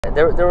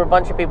there were a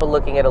bunch of people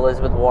looking at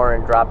Elizabeth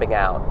Warren dropping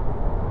out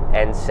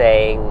and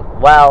saying,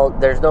 well,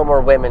 there's no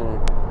more women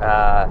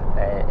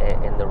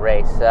in the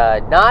race.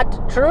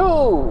 Not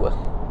true.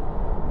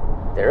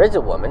 There is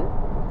a woman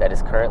that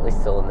is currently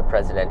still in the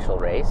presidential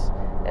race,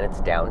 and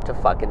it's down to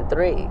fucking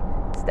 3.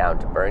 It's down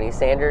to Bernie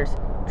Sanders,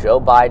 Joe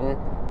Biden,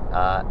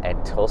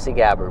 and Tulsi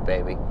Gabbard,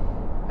 baby.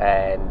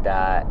 And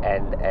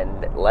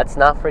let's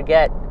not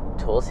forget,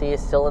 Tulsi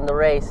is still in the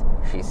race.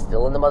 She's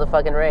still in the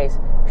motherfucking race.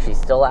 She's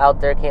still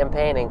out there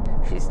campaigning.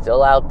 She's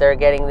still out there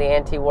getting the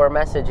anti-war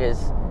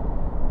messages.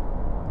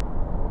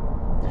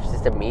 There's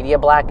just a media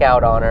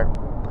blackout on her,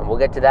 and we'll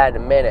get to that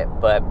in a minute.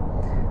 But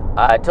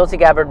Tulsi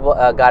Gabbard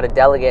got a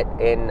delegate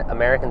in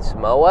American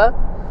Samoa,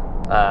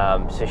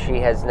 so she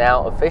has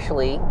now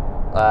officially,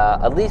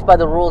 at least by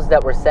the rules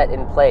that were set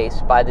in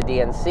place by the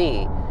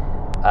DNC,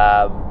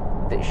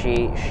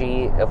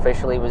 she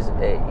officially was,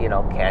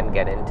 can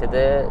get into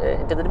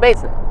the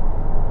debates now.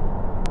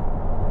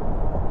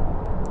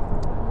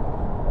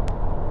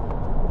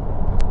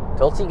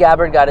 Tulsi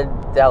Gabbard got a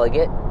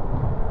delegate,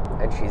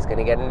 and she's going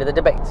to get into the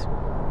debates.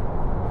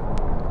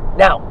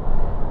 Now,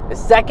 the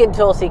second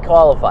Tulsi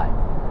qualified,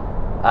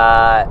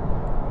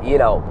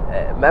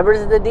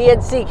 members of the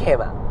DNC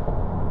came out,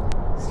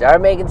 started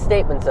making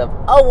statements of,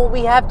 oh, well,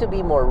 we have to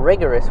be more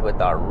rigorous with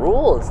our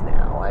rules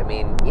now. I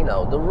mean,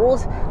 the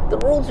rules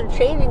are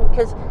changing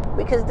because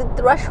the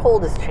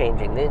threshold is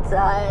changing. It's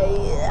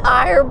a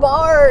higher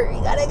bar.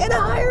 You gotta get a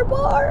higher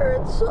bar.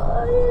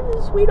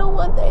 We don't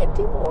want the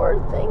anti-war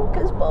thing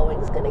because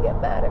Boeing's gonna get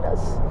mad at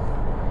us.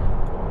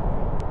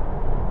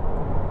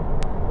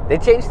 They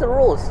changed the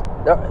rules.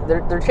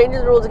 They're changing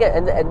the rules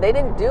again, and they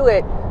didn't do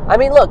it. I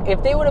mean, look,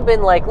 if they would have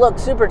been like, look,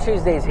 Super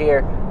Tuesday's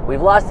here.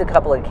 We've lost a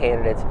couple of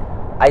candidates.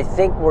 I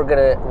think we're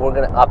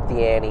gonna up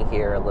the ante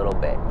here a little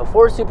bit.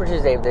 Before Super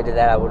Tuesday, if they did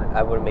that, I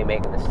wouldn't be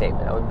making the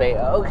statement. I would be,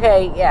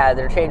 okay, yeah,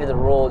 they're changing the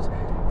rules.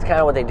 It's kind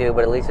of what they do,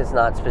 but at least it's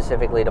not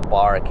specifically to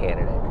bar a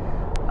candidate.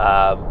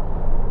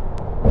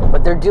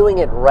 But they're doing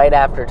it right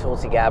after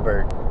Tulsi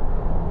Gabbard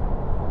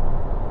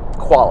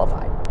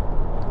qualified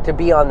to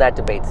be on that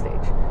debate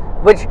stage,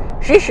 which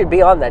she should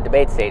be on that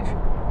debate stage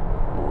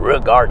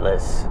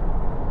regardless.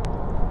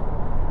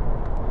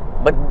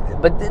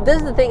 But this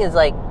is the thing, is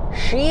like,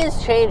 she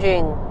is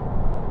changing,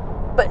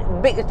 but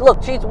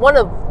look, she's one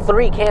of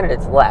 3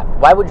 candidates left.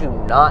 Why would you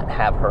not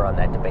have her on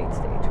that debate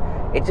stage?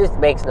 It just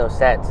makes no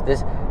sense.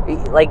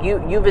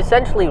 You've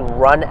essentially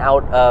run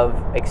out of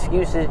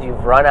excuses.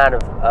 You've run out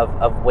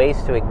of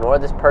ways to ignore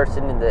this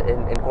person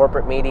in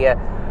corporate media,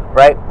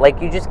 right?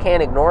 Like, you just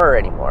can't ignore her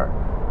anymore.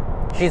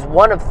 She's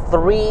one of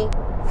 3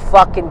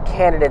 fucking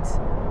candidates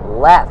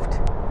left.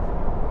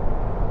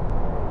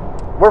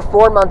 We're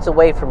 4 months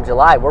away from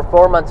July. We're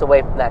 4 months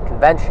away from that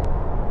convention.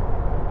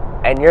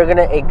 And you're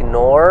gonna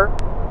ignore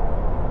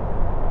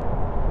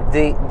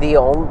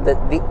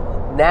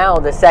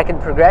the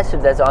second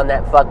progressive that's on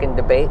that fucking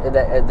debate,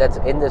 that's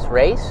in this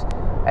race,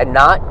 and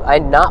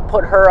not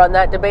put her on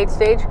that debate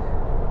stage.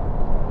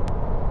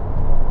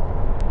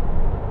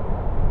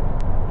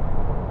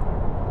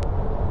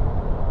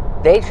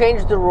 They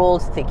changed the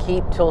rules to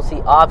keep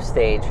Tulsi off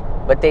stage,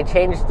 but they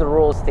changed the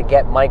rules to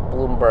get Mike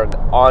Bloomberg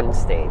on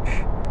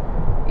stage.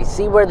 You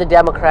see where the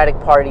Democratic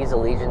Party's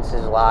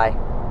allegiances lie?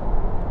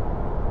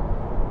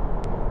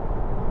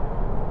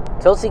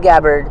 Tulsi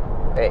Gabbard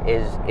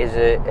is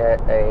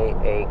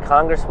a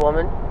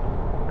congresswoman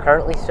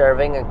currently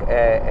serving.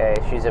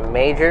 She's a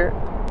major.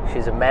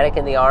 She's a medic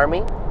in the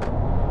Army.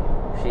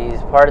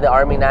 She's part of the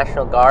Army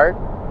National Guard.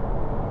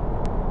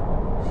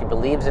 She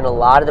believes in a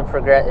lot of the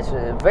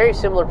very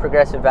similar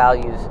progressive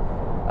values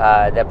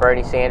that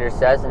Bernie Sanders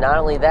does. And not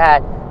only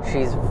that,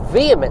 she's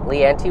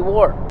vehemently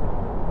anti-war.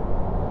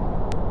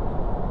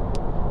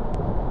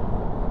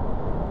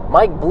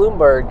 Mike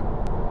Bloomberg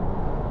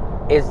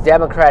is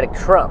Democratic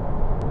Trump,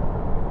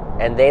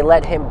 and they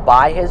let him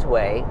buy his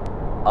way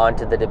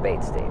onto the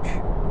debate stage.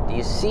 Do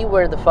you see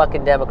where the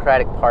fucking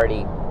Democratic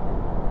Party,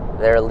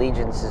 their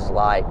allegiances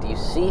lie? Do you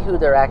see who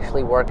they're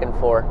actually working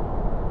for?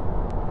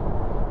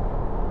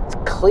 It's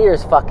clear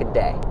as fucking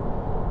day.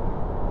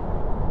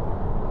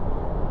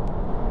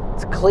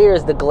 It's clear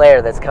as the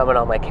glare that's coming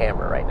on my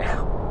camera right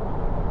now.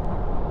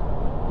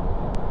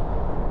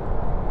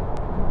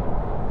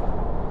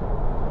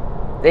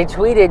 They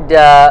tweeted,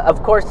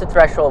 of course the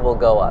threshold will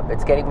go up.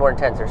 It's getting more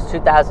intense. There's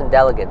 2,000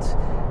 delegates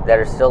that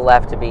are still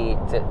left to be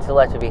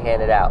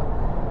handed out,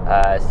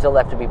 still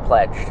left to be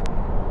pledged.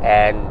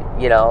 And,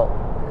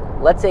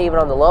 let's say even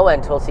on the low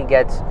end, Tulsi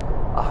gets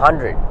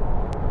 100.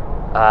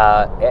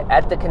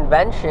 At the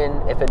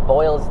convention, if it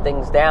boils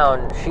things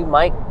down, she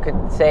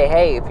could say,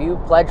 hey, if you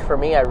pledge for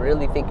me, I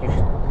really think you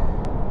should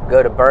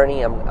go to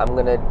Bernie. I'm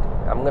gonna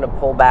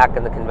pull back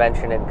in the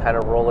convention and kind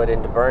of roll it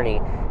into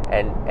Bernie.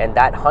 And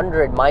that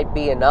 100 might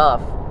be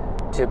enough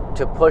to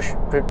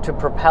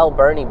propel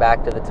Bernie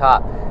back to the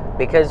top,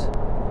 because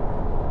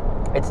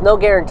it's no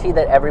guarantee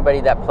that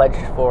everybody that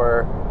pledged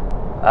for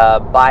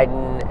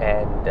Biden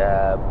and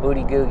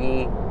Booty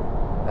Googie,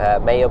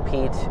 Mayo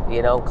Pete,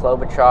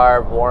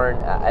 Klobuchar,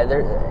 Warren,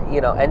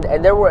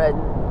 and there were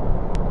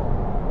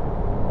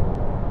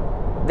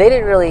they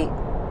didn't really.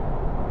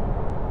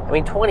 I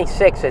mean,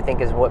 26, I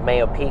think, is what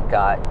Mayo Pete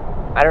got.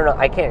 I don't know.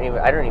 I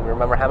don't even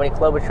remember how many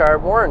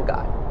Klobuchar Warren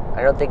got.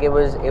 I don't think it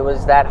was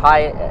that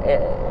high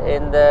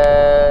in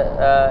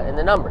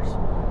the numbers.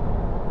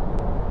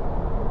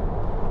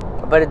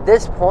 But at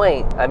this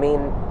point, I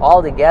mean,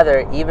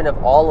 altogether, even if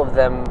all of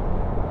them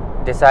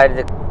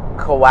decided to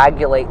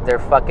coagulate their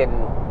fucking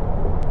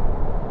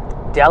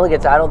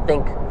delegates, I don't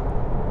think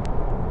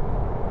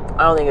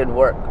it'd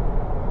work.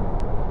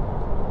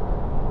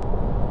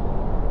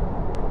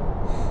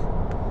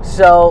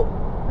 So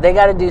they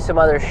got to do some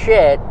other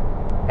shit,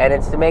 and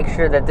it's to make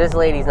sure that this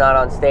lady's not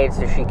on stage,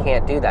 so she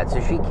can't do that. So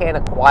she can't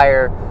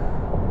acquire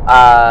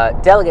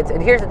delegates.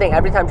 And here's the thing: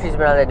 every time she's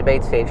been on that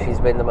debate stage,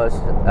 she's been the most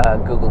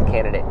Googled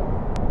candidate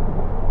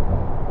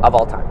of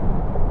all time.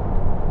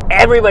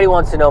 Everybody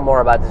wants to know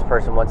more about this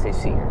person once they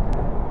see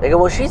her. They go,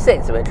 well, she's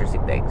saying some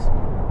interesting things.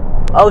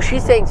 Oh,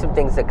 she's saying some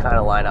things that kind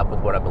of line up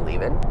with what I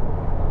believe in.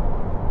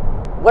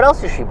 What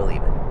else does she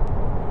believe in?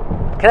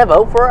 Can I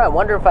vote for her? I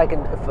wonder if I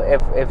can,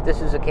 if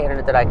this is a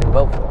candidate that I can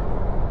vote for.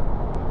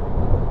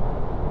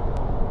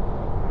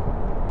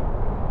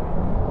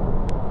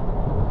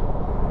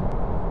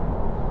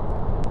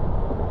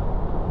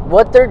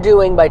 What they're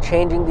doing by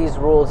changing these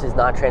rules is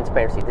not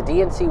transparency. The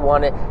DNC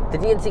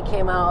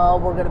came out, oh,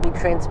 we're going to be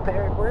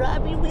transparent. We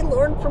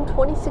learned from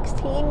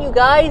 2016, you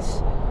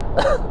guys.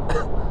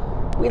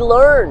 We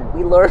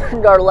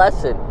learned our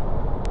lesson.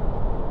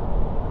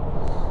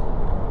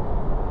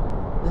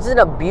 This is an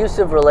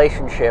abusive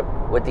relationship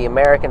with the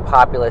American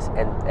populace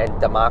and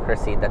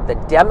democracy that the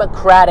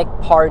Democratic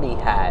Party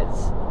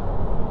has.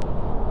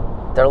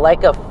 They're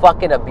like a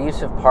fucking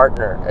abusive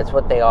partner. That's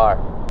what they are.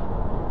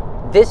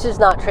 This is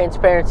not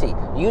transparency.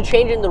 You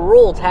changing the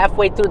rules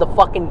halfway through the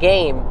fucking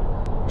game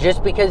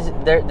just because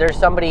there's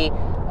somebody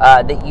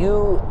that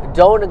you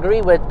don't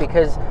agree with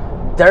because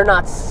they're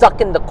not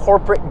sucking the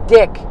corporate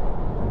dick.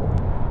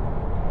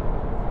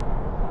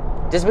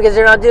 Just because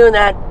they're not doing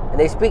that and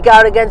they speak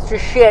out against your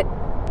shit.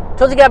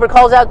 Tulsi Gabbard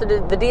calls out the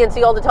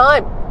DNC all the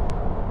time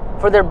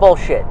for their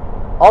bullshit.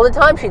 All the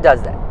time she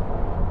does that.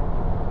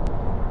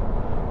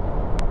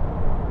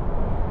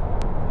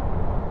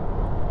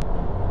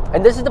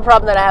 And this is the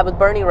problem that I have with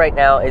Bernie right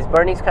now, is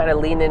Bernie's kind of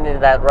leaning into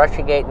that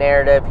Russiagate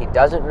narrative. He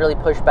doesn't really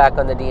push back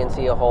on the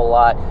DNC a whole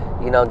lot.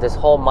 You know, this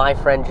whole my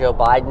friend Joe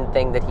Biden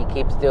thing that he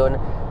keeps doing.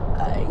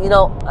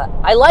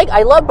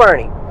 I love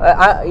Bernie.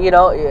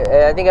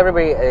 I think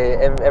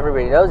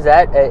everybody knows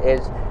that.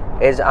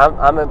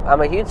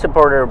 I'm a huge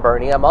supporter of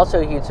Bernie. I'm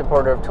also a huge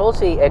supporter of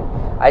Tulsi, and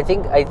I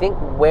think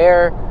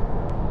where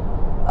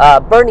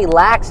Bernie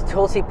lacks,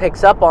 Tulsi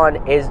picks up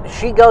on, is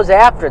she goes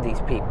after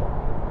these people.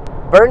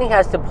 Bernie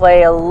has to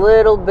play a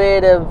little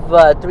bit of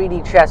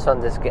 3D chess on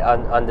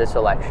this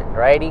election,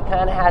 right? He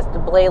kind of has to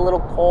play a little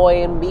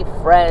coy and be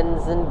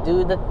friends and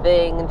do the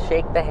thing and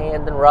shake the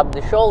hand and rub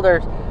the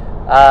shoulders.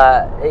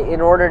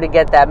 In order to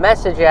get that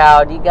message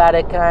out, you got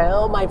to kind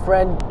of, my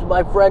friend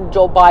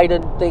Joe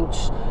Biden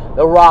thinks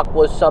Iraq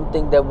was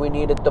something that we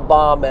needed to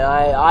bomb, and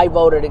I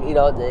voted. You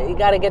you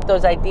got to get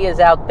those ideas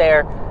out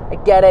there. I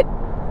get it,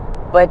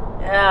 but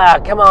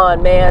come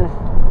on, man.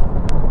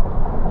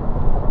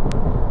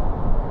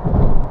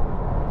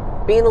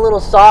 Being a little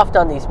soft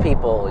on these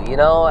people,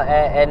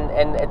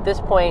 and at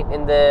this point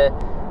in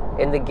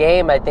the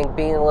game, I think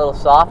being a little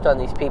soft on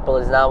these people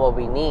is not what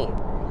we need.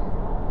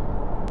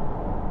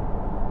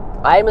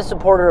 I am a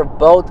supporter of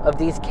both of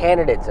these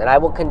candidates, and I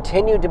will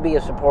continue to be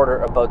a supporter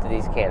of both of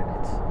these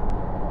candidates.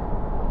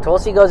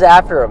 Tulsi goes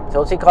after him.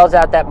 Tulsi calls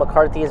out that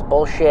McCarthyist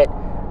bullshit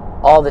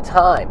all the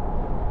time.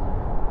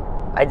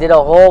 I did a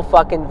whole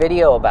fucking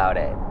video about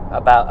it,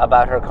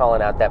 about her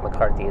calling out that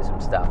McCarthyism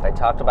stuff. I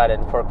talked about it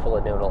in Forkful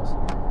of Noodles.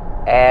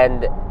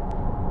 And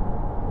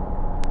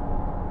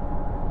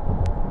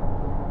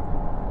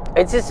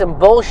it's just some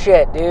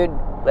bullshit, dude,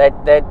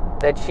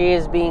 that she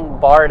is being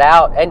barred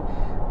out. And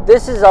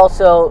this is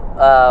also,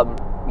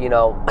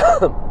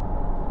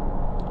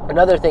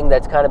 another thing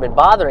that's kind of been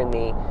bothering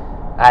me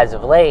as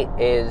of late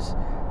is,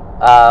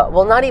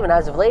 not even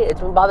as of late,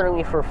 it's been bothering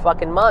me for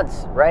fucking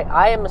months, right?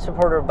 I am a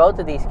supporter of both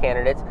of these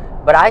candidates,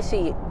 but I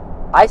see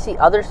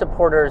other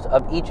supporters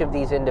of each of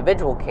these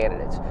individual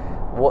candidates.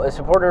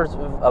 Supporters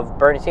of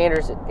Bernie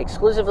Sanders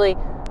exclusively,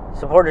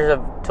 supporters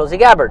of Tulsi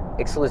Gabbard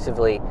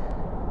exclusively,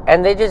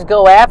 and they just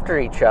go after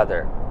each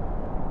other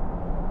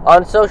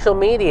on social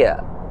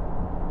media,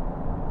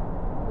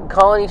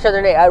 calling each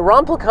other names.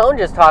 Ron Placone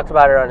just talked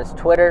about it on his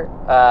Twitter.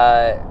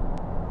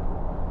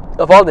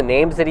 Of all the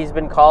names that he's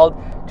been called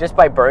just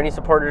by Bernie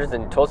supporters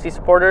and Tulsi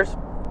supporters,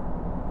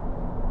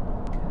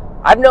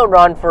 I've known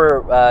Ron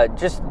for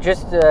just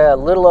a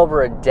little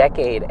over a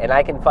decade, and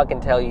I can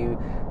fucking tell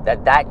you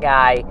that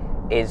guy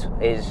is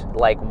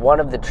like one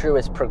of the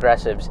truest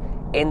progressives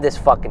in this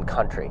fucking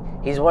country.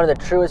 He's one of the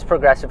truest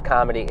progressive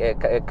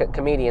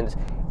comedians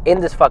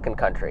in this fucking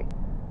country.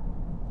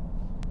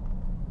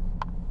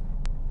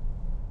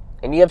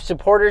 And you have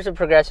supporters of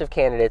progressive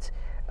candidates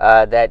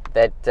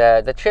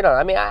that shit on.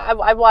 I mean,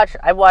 I've watched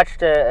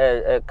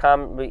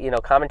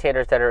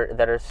commentators that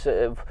are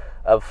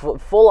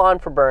full on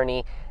for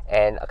Bernie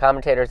and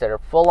commentators that are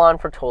full on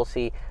for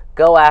Tulsi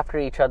go after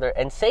each other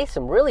and say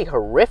some really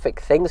horrific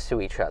things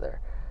to each other.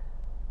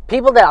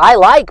 People that I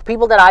like,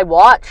 people that I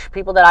watch,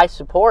 people that I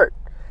support,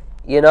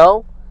 you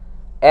know?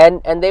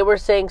 And they were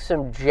saying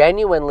some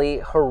genuinely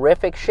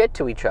horrific shit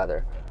to each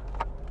other.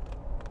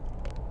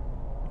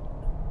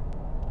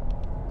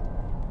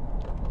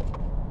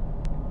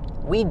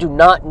 We do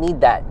not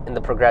need that in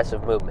the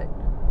progressive movement.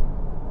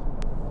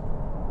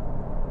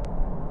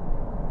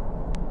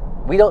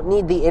 We don't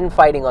need the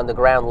infighting on the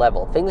ground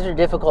level. Things are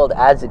difficult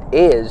as it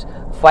is,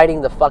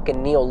 fighting the fucking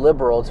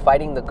neoliberals,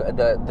 fighting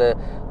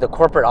the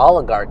corporate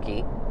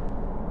oligarchy.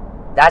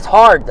 That's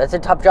hard. That's a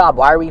tough job.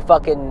 Why are we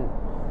fucking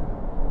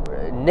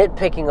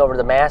nitpicking over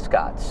the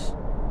mascots?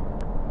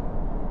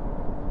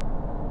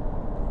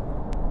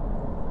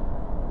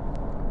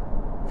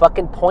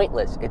 Fucking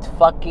pointless. It's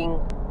fucking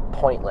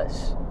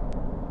pointless.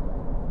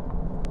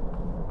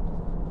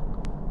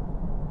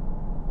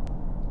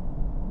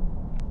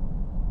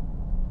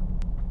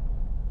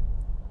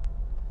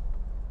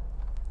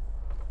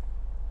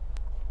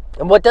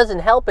 And what doesn't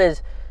help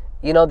is,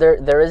 you know,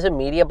 there is a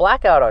media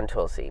blackout on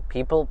Tulsi.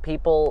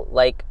 People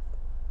like,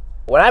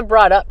 when I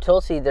brought up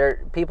Tulsi,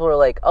 people are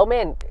like, oh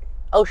man,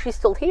 oh, she's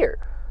still here.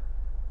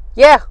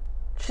 Yeah,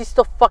 she's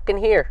still fucking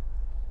here.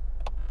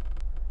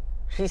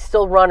 She's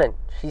still running.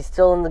 She's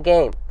still in the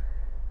game.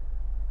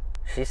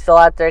 She's still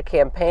out there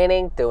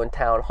campaigning, doing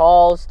town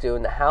halls,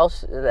 doing the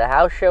house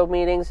show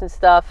meetings and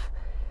stuff.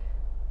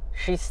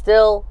 She's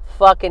still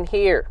fucking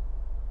here.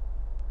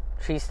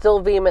 She's still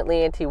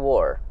vehemently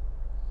anti-war.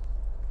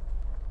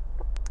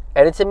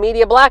 And it's a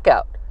media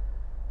blackout.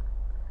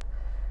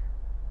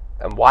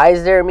 And why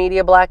is there a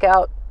media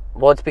blackout?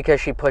 Well, it's because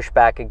she pushed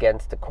back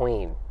against the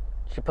Queen.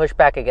 She pushed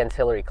back against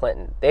Hillary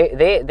Clinton.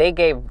 They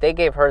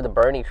gave her the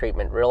Bernie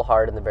treatment real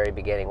hard in the very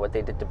beginning. What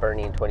they did to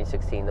Bernie in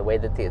 2016, the way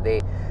that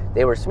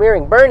they were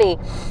smearing Bernie,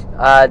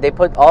 they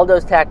put all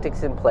those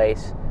tactics in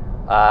place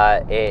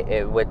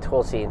with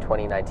Tulsi in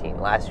 2019.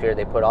 Last year,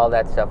 they put all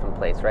that stuff in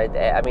place, right?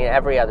 I mean,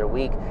 every other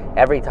week,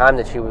 every time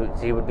that she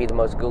would be the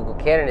most Googled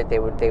candidate, they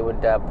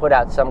would put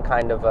out some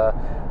kind of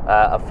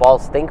a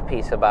false think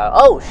piece about,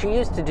 oh, she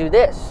used to do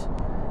this.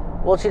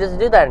 Well, she doesn't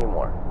do that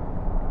anymore.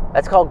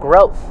 That's called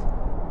growth.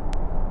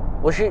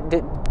 Well,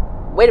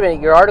 wait a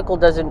minute, your article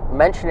doesn't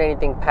mention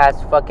anything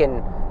past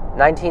fucking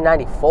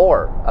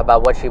 1994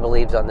 about what she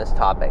believes on this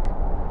topic.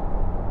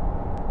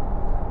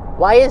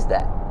 Why is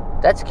that?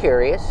 That's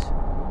curious.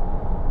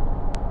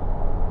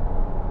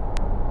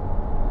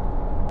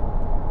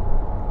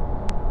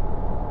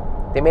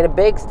 They made a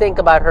big stink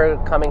about her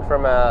coming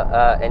from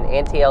an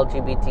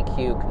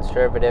anti-LGBTQ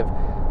conservative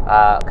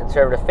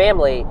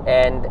family,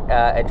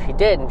 and she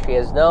did, and she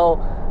has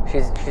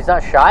she's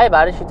not shy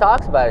about it. She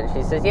talks about it.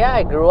 She says, "Yeah,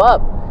 I grew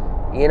up.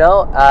 You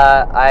know,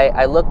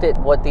 I looked at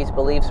what these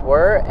beliefs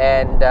were,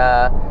 and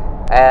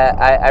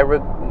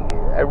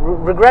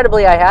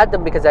regrettably I had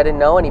them because I didn't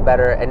know any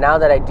better. And now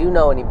that I do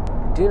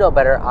know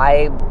better,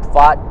 I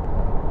fought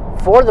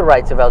for the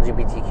rights of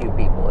LGBTQ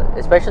people,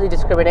 especially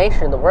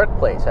discrimination in the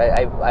workplace.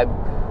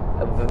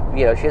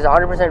 You know, she has a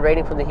 100%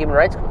 rating from the Human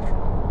Rights Commission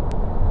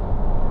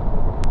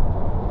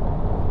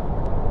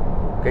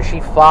because she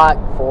fought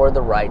for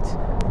the rights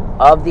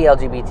of the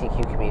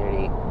LGBTQ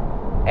community,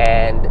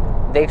 and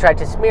they tried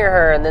to smear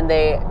her, and then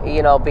they,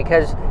 you know,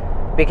 because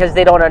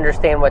they don't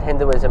understand what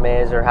Hinduism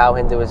is or how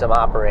Hinduism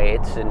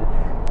operates, and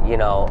you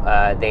know,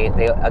 they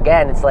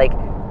again, it's like,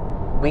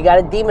 we got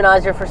to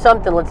demonize her for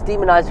something. Let's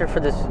demonize her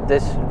for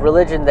this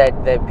religion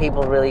that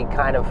people really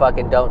kind of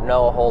fucking don't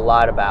know a whole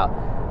lot about,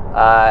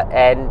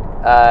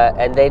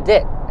 and they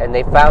did, and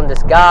they found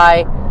this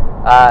guy,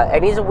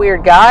 and he's a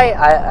weird guy.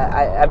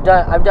 I've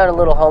done a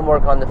little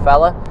homework on the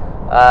fella.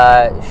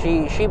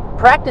 She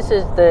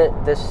practices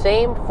the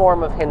same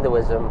form of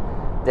Hinduism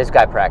this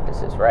guy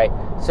practices, right?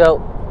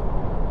 So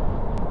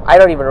I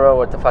don't even remember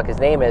what the fuck his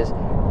name is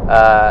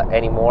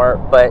anymore,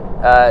 but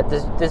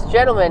this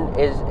gentleman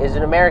is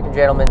an American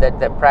gentleman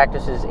that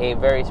practices a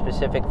very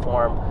specific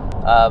form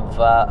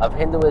of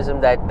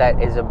Hinduism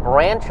that is a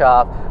branch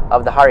off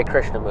of the Hare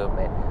Krishna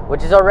movement,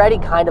 which is already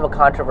kind of a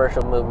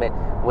controversial movement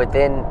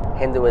within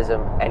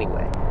Hinduism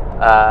anyway.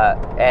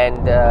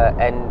 And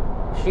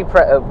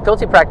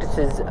Tulsi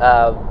practices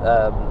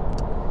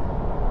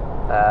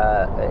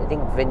I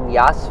think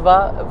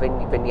vinyasa,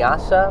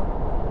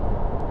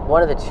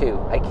 one of the two.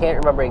 I can't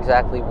remember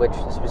exactly which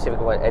specific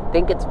one. I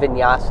think it's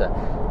vinyasa.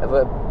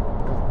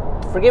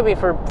 Forgive me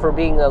for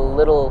being a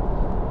little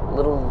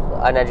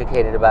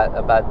uneducated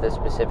about the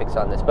specifics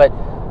on this, but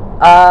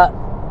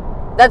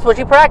that's what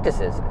she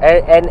practices.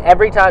 And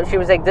every time she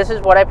was like, "This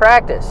is what I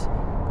practice.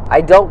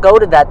 I don't go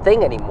to that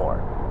thing anymore."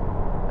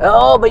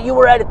 Oh, but you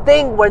were at a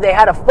thing where they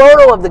had a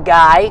photo of the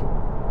guy.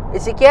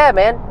 It's like, yeah,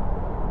 man.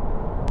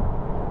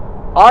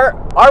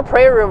 Our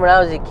prayer room when I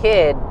was a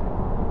kid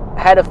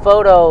had a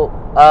photo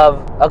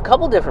of a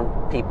couple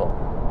different people.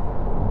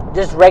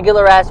 Just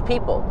regular ass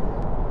people.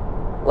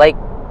 Like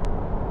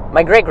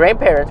my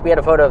great-grandparents, we had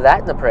a photo of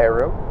that in the prayer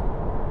room.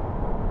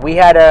 We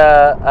had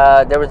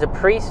there was a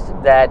priest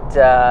that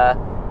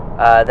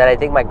that I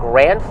think my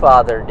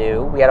grandfather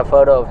knew. We had a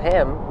photo of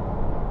him.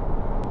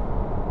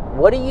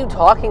 What are you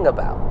talking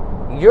about?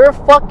 Your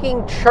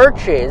fucking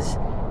churches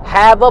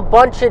have a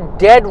bunch of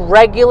dead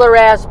regular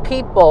ass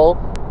people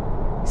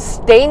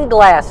stained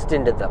glassed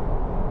into them.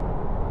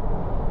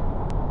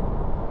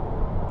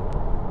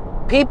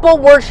 People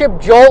worship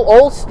Joel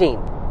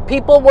Osteen.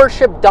 People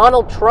worship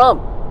Donald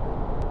Trump.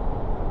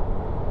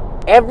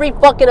 Every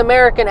fucking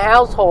American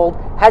household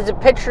has a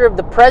picture of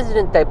the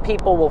president that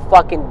people will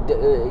fucking,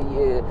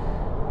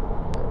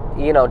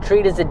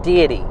 treat as a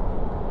deity.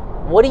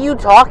 What are you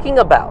talking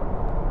about?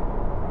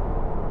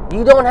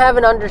 You don't have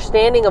an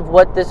understanding of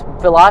what this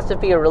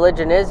philosophy or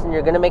religion is, and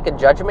you're going to make a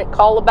judgment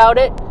call about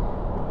it?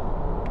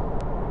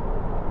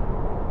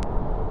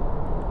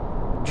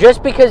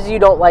 Just because you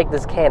don't like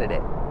this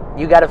candidate,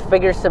 you got to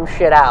figure some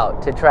shit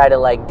out to try to,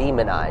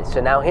 demonize. So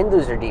now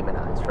Hindus are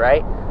demonized,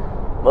 right?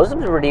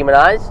 Muslims were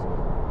demonized.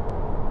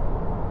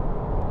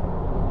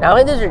 Now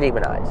Hindus are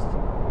demonized.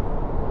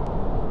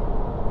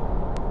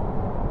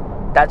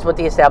 That's what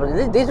the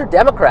establishment... These are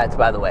Democrats,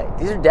 by the way.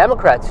 These are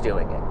Democrats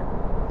doing it.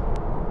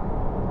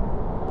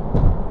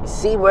 You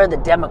see where the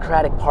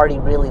Democratic Party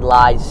really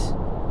lies.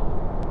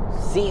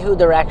 See who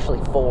they're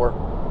actually for.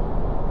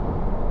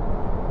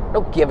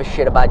 Don't give a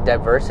shit about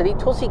diversity.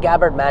 Tulsi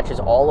Gabbard matches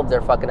all of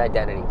their fucking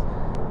identities.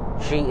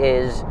 She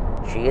is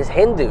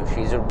Hindu.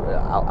 She's an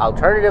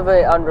alternative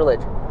on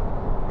religion.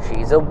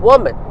 She's a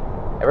woman.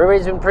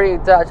 Everybody's been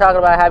talking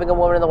about having a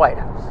woman in the White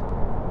House.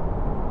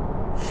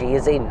 She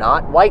is a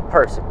not white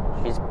person.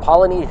 She's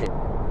Polynesian.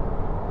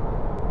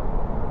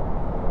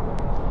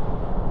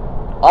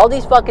 All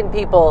these fucking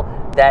people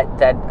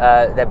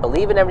that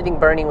believe in everything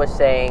Bernie was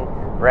saying,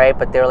 right?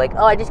 But they're like,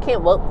 oh, I just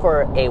can't vote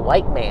for a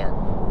white man.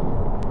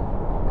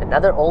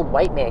 Another old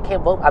white man. I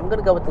can't vote. I'm going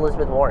to go with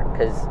Elizabeth Warren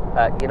because,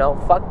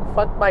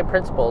 fuck my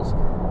principles.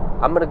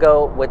 I'm going to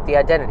go with the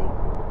identity.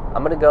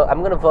 I'm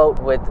going to vote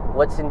with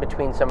what's in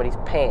between somebody's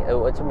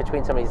what's in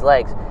between somebody's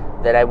legs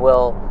that I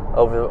will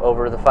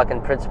over the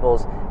fucking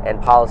principles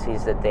and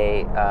policies that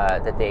they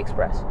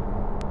express.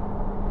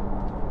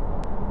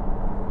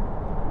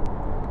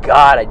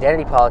 God,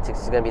 identity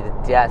politics is going to be the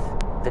death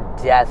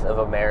of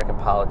American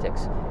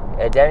politics.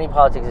 Identity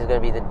politics is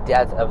going to be the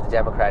death of the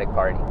Democratic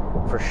Party,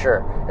 for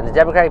sure. And the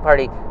Democratic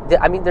Party,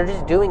 they're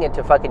just doing it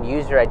to fucking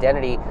use your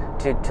identity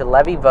to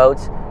levy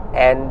votes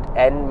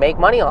and make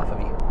money off of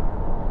you.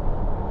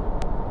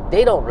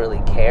 They don't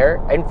really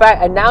care. In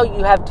fact, and now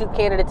you have two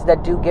candidates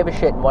that do give a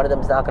shit, and one of them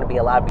is not going to be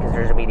allowed because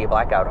there's a media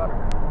blackout on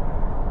her.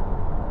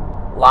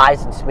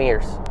 Lies and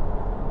smears.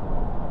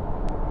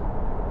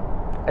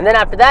 And then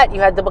after that, you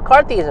had the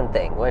McCarthyism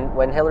thing,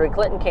 when Hillary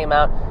Clinton came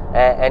out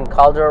and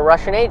called her a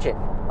Russian agent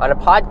on a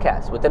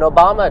podcast with an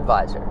Obama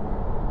advisor.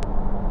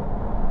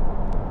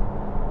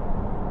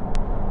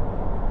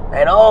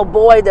 And oh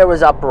boy, there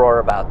was uproar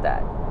about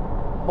that.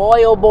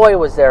 Boy, oh boy,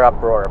 was there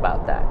uproar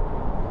about that.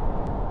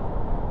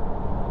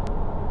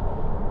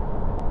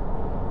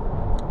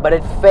 But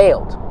it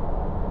failed.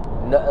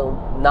 No,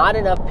 not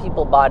enough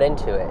people bought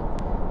into it,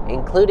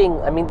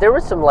 including, there were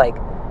some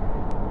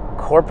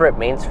corporate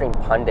mainstream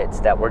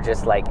pundits that were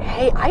just like,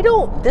 hey,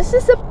 this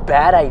is a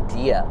bad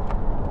idea,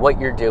 what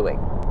you're doing.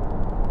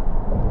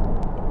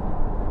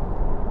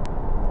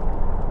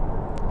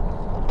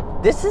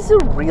 This is a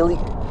really,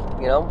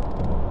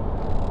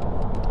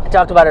 I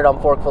talked about it on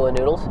Forkful of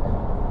Noodles.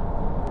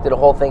 Did a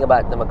whole thing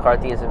about the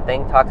McCarthyism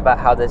thing. Talked about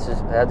how this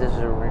is going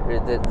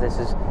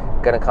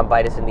to come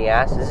bite us in the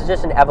ass. This is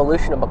just an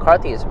evolution of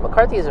McCarthyism.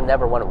 McCarthyism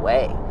never went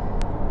away.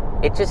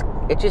 It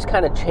just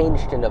kind of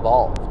changed and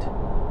evolved.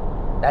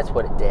 That's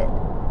what it did.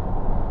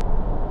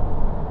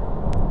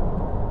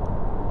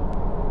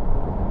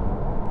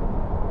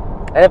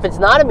 And if it's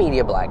not a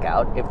media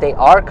blackout, if they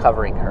are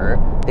covering her,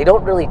 they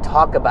don't really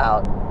talk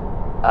about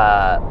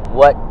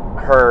what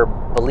her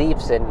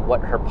beliefs and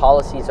what her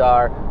policies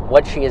are,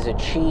 what she has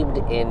achieved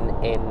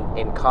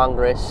in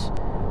Congress,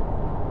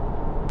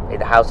 in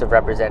the House of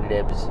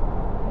Representatives,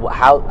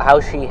 how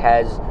she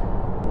has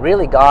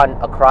really gone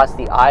across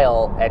the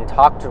aisle and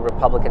talked to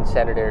Republican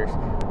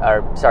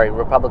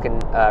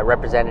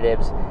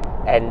representatives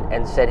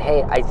and said,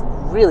 hey, I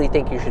really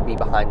think you should be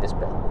behind this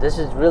bill. This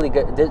is really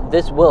good.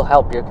 This will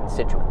help your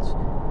constituents.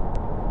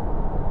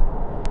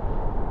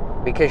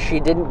 Because she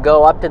didn't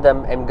go up to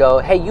them and go,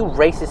 hey, you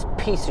racist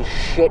piece of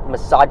shit,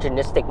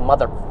 misogynistic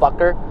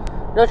motherfucker.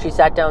 No, she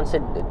sat down and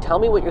said, tell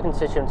me what your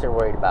constituents are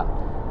worried about.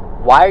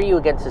 Why are you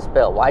against this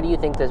bill? Why do you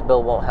think this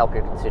bill won't help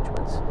your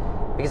constituents?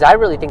 Because I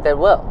really think that it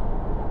will.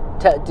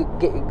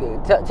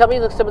 Tell me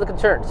some of the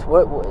concerns.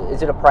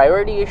 Is it a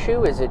priority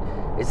issue? Is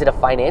it a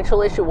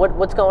financial issue?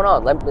 What's going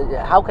on?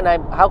 How can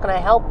I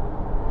help?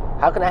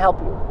 How can I help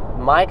you?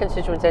 My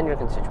constituents and your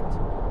constituents.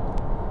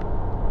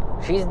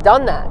 She's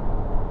done that.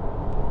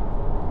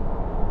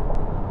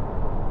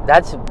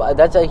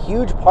 That's a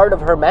huge part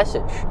of her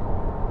message.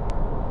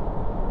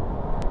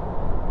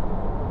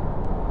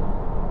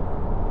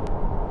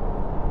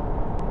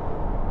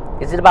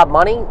 Is it about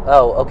money?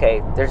 Oh,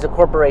 okay. There's a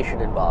corporation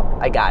involved.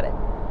 I got it.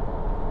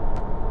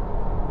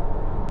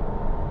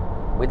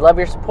 We'd love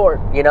your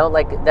support. You know,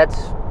 like, that's...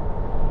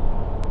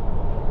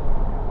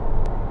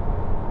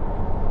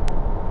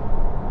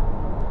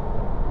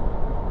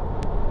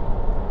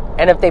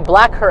 And if they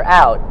black her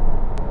out,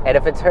 and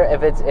if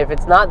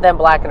it's not them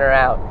blacking her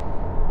out,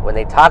 when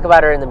they talk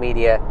about her in the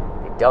media,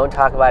 they don't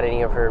talk about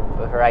any of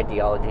her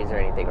ideologies or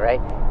anything,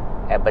 right?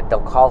 But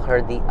they'll call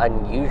her the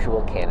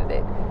unusual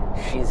candidate.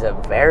 She's a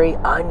very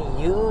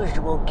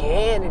unusual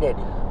candidate.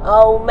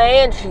 Oh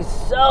man, she's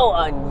so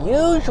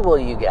unusual,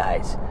 you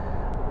guys.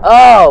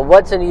 Oh,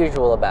 what's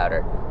unusual about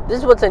her? This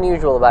is what's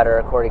unusual about her,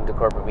 according to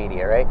corporate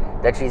media, right?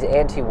 That she's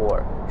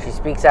anti-war. She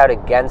speaks out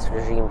against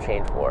regime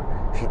change war.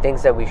 She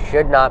thinks that we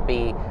should not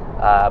be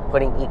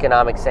putting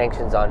economic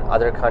sanctions on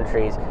other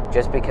countries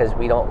just because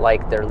we don't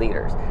like their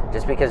leaders,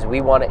 just because we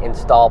want to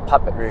install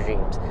puppet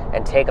regimes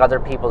and take other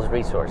people's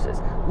resources.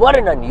 What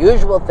an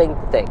unusual thing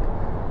to think.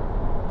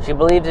 She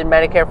believes in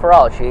Medicare for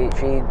all. She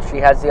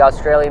has the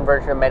Australian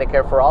version of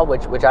Medicare for all,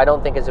 which I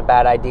don't think is a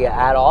bad idea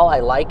at all. I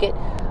like it.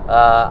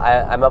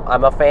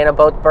 I'm a fan of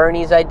both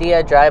Bernie's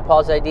idea,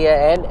 Jayapal's idea,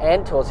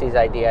 and Tulsi's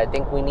idea. I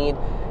think we need,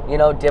 you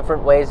know,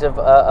 different ways of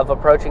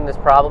approaching this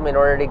problem in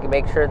order to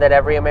make sure that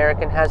every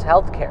American has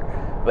health care.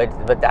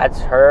 But that's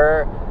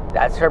her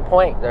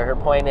point. Her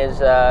point is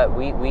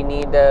we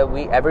need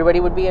everybody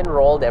would be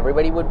enrolled,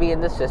 everybody would be in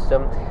the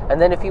system,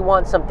 and then if you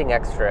want something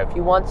extra, if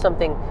you want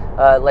something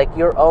like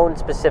your own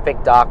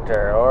specific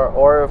doctor,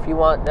 or if you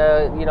want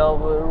you know,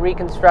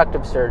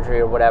 reconstructive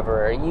surgery or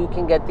whatever, you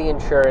can get the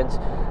insurance,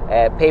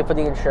 pay for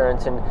the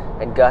insurance,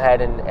 and go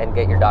ahead and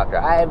get your doctor.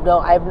 I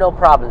have no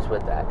problems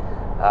with that.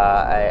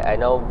 I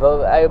know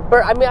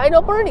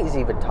Bernie's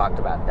even talked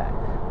about that,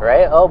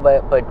 right? Oh,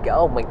 but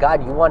oh my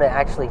God, you want to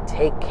actually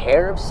take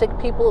care of sick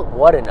people?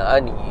 What an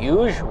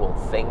unusual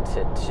thing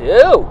to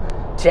do!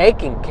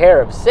 Taking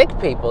care of sick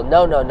people?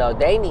 No,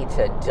 they need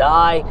to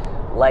die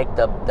like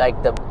the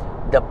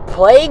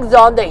plagues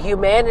on the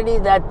humanity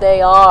that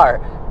they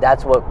are.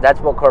 That's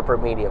what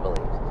corporate media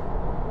believes.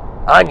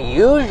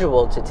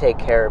 Unusual to take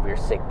care of your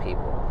sick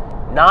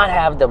people, not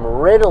have them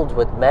riddled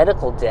with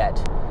medical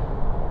debt.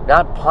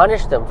 Not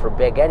punish them for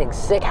getting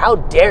sick. How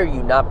dare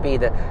you not be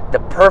the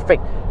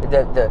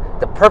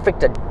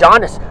perfect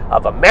Adonis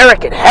of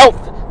American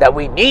health that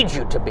we need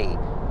you to be?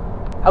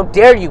 How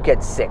dare you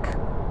get sick?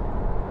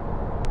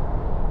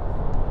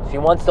 She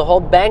wants to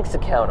hold banks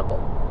accountable.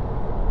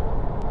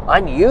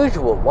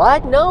 Unusual.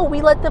 What? No,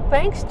 we let the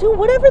banks do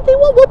whatever they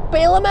want. We'll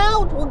bail them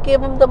out. We'll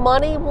give them the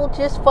money. We'll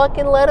just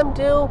fucking let them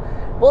do.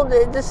 We'll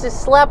just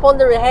slap on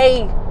their...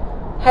 Hey,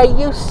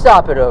 you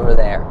stop it over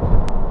there.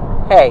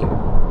 Hey.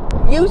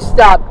 You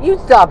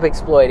stop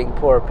exploiting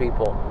poor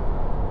people.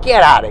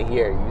 Get out of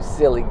here, you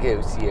silly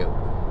goose, you.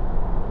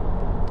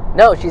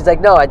 No, she's like,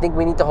 no, I think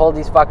we need to hold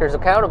these fuckers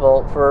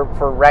accountable for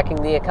wrecking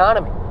the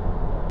economy.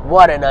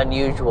 What an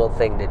unusual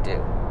thing to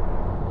do.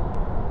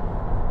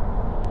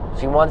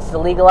 She wants to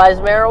legalize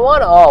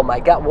marijuana. Oh my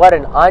God,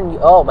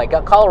 oh my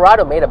God,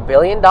 Colorado made $1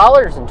 billion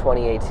in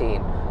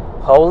 2018.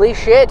 Holy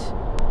shit.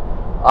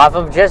 Off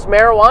of just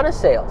marijuana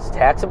sales.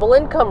 Taxable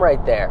income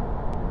right there.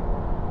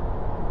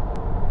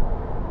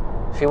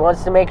 She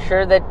wants to make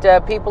sure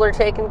that people are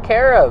taken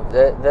care of.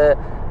 The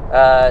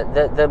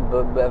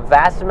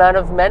vast amount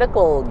of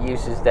medical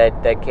uses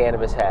that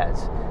cannabis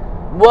has.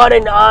 What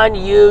an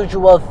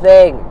unusual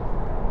thing.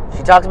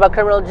 She talks about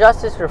criminal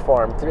justice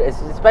reform,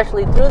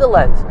 especially through the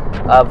lens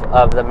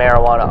of the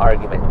marijuana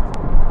argument.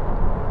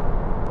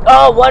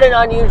 Oh, what an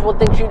unusual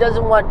thing. She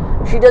doesn't want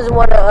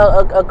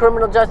a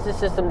criminal justice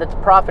system that's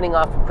profiting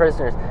off of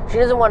prisoners. She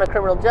doesn't want a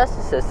criminal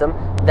justice system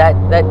that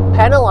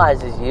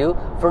penalizes you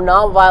for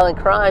nonviolent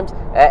crimes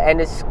and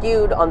is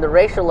skewed on the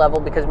racial level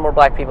because more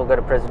black people go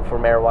to prison for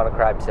marijuana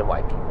crimes than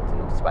white people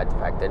do, despite the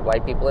fact that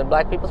white people and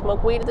black people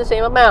smoke weed at the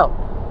same amount.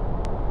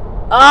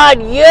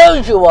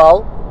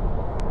 Unusual.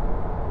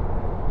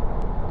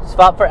 She's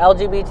fought for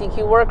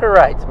LGBTQ worker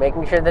rights,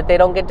 making sure that they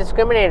don't get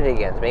discriminated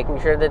against, making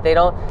sure that they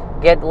don't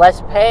get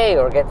less pay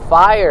or get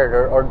fired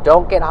or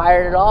don't get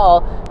hired at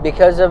all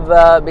because of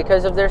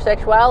their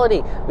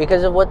sexuality,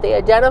 because of what they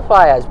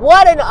identify as.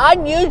 What an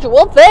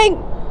unusual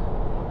thing!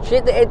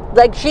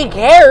 She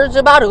cares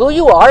about who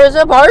you are as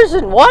a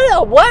person.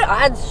 What?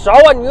 That's so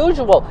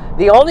unusual.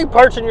 The only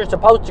person you're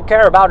supposed to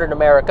care about in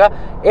America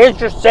is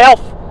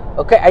yourself,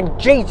 okay, and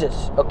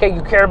Jesus. Okay,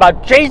 you care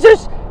about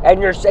Jesus.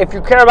 And if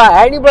you care about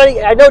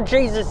anybody, I know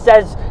Jesus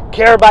says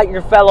care about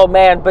your fellow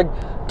man, but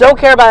don't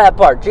care about that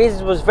part.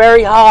 Jesus was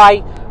very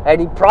high, and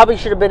he probably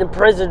should have been in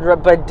prison.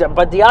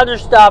 But the other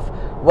stuff,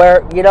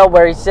 where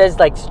he says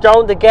like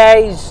stone the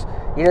gays,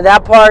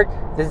 that part,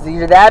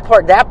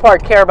 that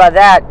part care about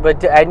that,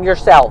 and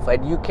yourself,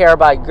 and you care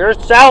about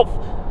yourself,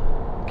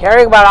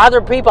 caring about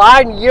other people.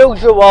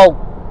 Unusual.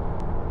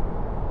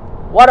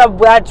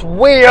 That's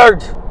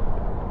weird.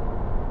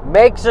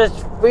 Makes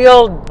us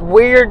feel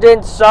weird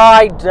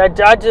inside. That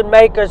doesn't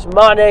make us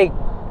money.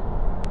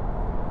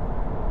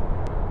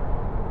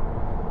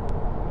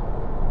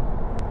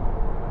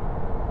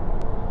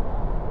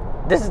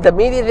 The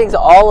media thinks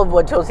all of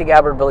what Tulsi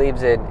Gabbard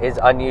believes in is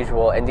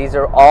unusual, and these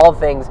are all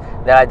things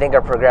that I think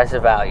are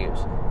progressive values.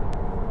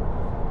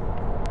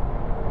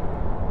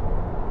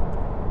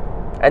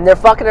 And they're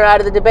fucking her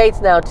out of the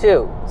debates now,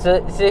 too.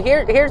 So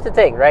here's the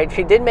thing, right?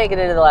 She did make it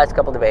into the last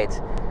couple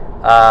debates.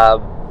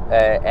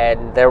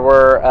 And there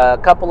were a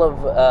couple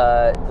of,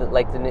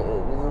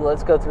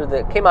 let's go through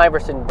the, Kim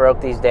Iverson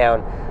broke these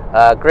down.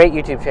 Great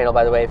YouTube channel,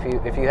 by the way.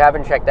 If you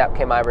haven't checked out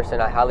Kim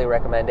Iverson, I highly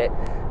recommend it.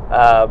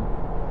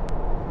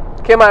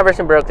 Kim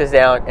Iverson broke this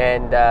down,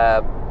 and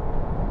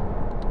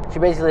she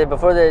basically,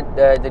 before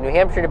the New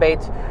Hampshire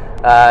debates,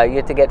 you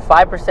have to get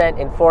 5%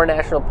 in 4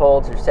 national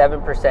polls or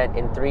 7%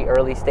 in 3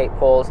 early state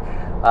polls,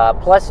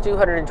 plus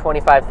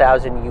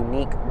 225,000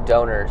 unique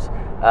donors.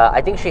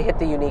 I think she hit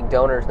the unique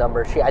donors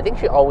number. I think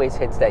she always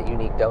hits that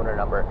unique donor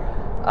number.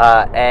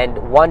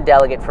 And 1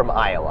 delegate from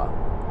Iowa.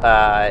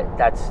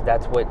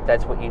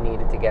 That's what you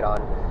needed to get on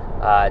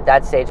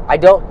that stage. I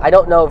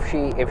don't know if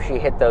she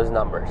hit those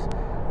numbers.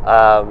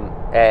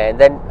 And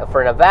then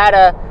for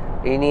Nevada,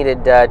 you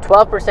needed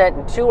 12%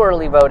 in 2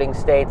 early voting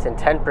states and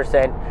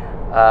 10%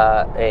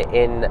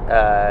 in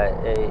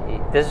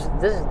this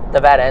is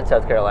Nevada and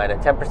South Carolina.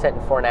 10%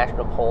 in 4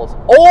 national polls,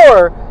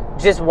 or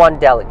just 1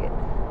 delegate.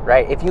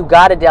 Right? If you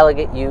got a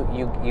delegate,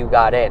 you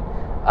got in.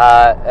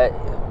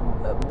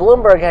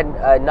 Bloomberg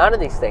had none of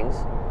these things.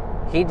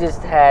 He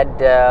just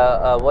had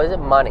what is it?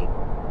 Money.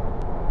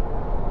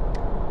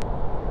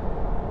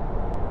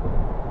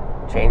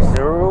 Change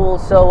the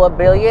rules so a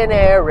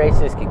billionaire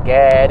racist can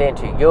get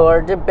into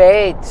your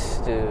debates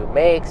to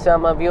make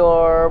some of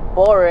your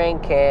boring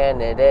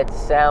candidates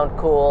sound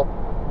cool.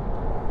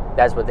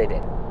 That's what they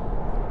did.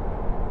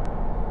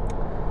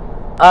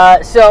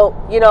 So,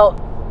 you know,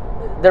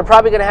 they're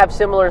probably going to have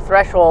similar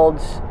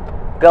thresholds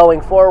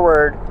going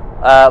forward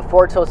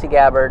for Tulsi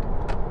Gabbard.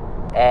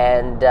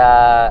 And,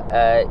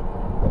 I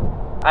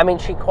mean,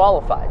 she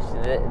qualifies.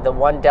 The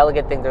 1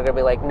 delegate thing, they're going to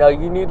be like, no,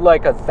 you need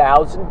like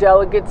 1,000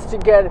 delegates to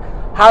get.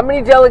 How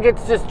many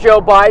delegates does Joe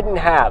Biden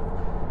have?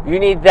 You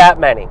need that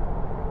many.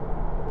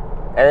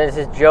 And this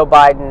is Joe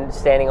Biden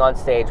standing on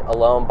stage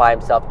alone by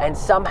himself and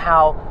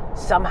somehow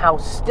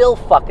still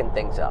fucking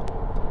things up.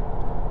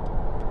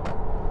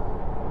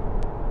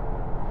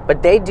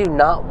 But they do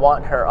not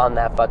want her on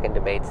that fucking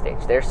debate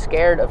stage. They're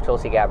scared of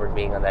Tulsi Gabbard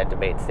being on that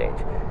debate stage.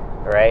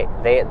 Right?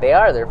 They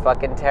are. They're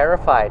fucking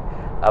terrified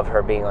of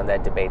her being on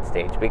that debate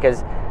stage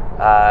because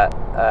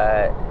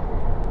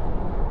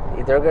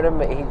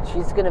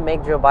she's gonna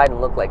make Joe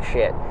Biden look like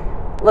shit.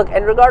 Look,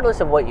 and regardless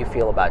of what you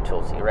feel about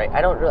Tulsi, right?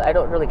 I don't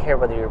really care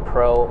whether you're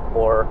pro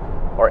or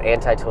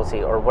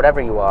anti-Tulsi or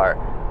whatever you are.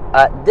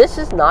 This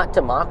is not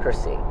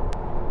democracy.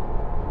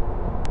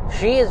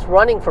 She is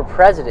running for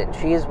president.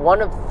 She is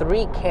one of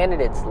 3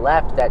 candidates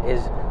left that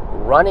is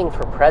running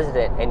for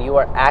president, and you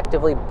are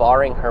actively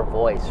barring her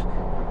voice.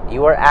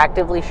 You are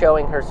actively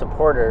showing her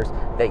supporters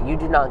that you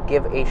do not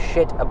give a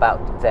shit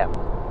about them.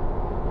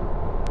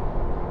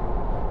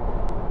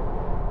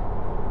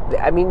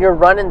 I mean, you're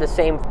running the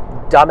same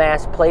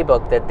dumbass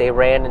playbook that they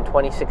ran in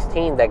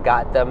 2016 that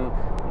got them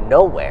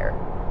nowhere.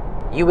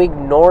 You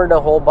ignored a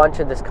whole bunch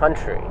of this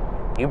country.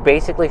 You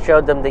basically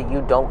showed them that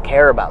you don't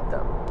care about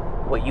them.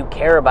 What you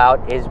care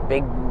about is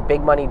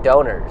big money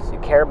donors. You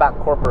care about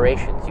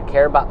corporations. You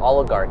care about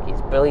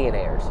oligarchies,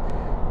 billionaires.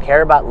 You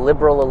care about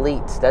liberal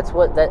elites. That's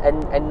what that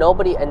and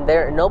nobody's going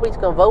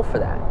to vote for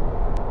that.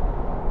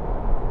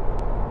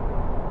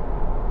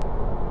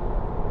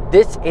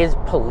 This is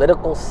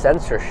political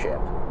censorship.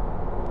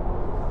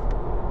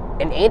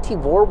 An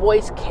anti-war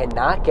voice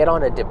cannot get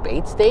on a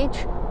debate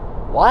stage?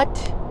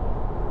 What?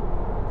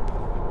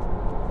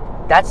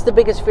 That's the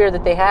biggest fear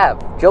that they have.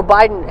 Joe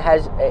Biden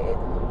has...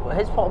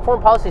 his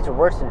foreign policies are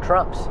worse than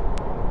Trump's.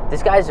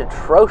 This guy's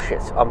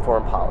atrocious on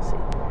foreign policy.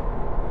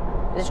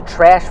 This is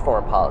trash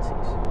foreign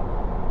policies.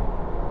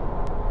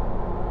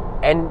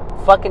 And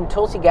fucking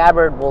Tulsi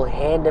Gabbard will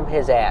hand him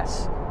his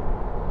ass.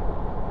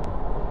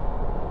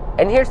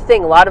 And here's the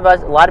thing, a lot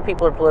of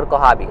people are political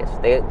hobbyists.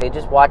 They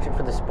just watch it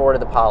for the sport of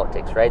the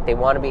politics, right? They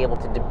want to be able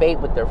to debate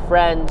with their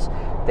friends.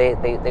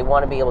 They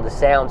want to be able to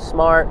sound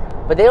smart,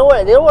 but they don't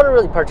want to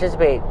really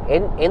participate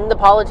in the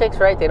politics,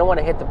 right? They don't want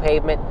to hit the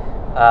pavement.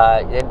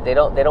 They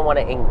don't want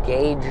to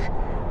engage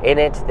in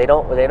it. They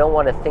don't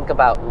want to think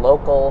about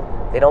local.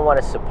 They don't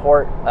want to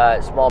support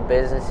small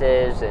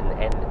businesses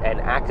and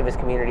activist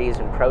communities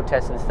and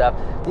protests and stuff.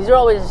 These are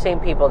always the same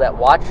people that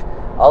watch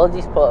all of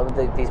these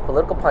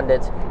political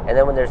pundits, and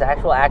then when there's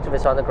actual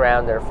activists on the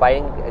ground that are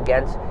fighting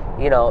against,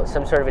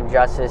 some sort of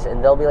injustice,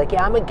 and they'll be like,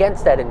 yeah, I'm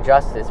against that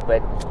injustice,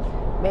 but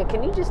man,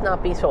 can you just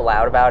not be so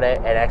loud about it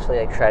and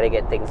actually try to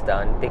get things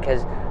done?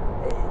 Because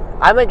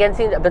I'm against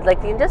it, but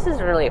the injustice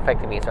isn't really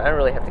affecting me, so I don't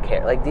really have to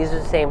care. These are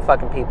the same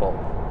fucking people.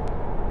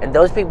 And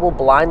those people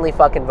blindly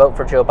fucking vote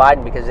for Joe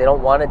Biden because they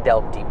don't want to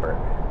delve deeper.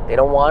 They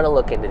don't want to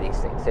look into these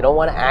things. They don't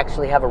want to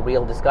actually have a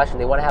real discussion.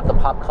 They want to have the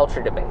pop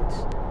culture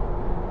debates.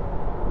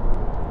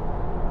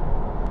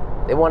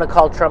 They want to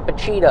call Trump a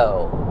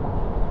Cheeto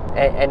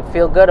and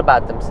feel good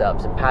about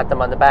themselves and pat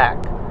them on the back.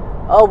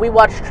 Oh, we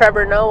watched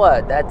Trevor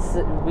Noah.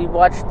 We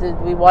watched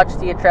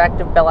the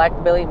attractive black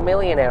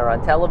millionaire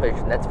on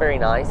television. That's very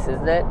nice,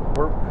 isn't it?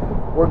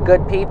 We're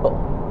good people.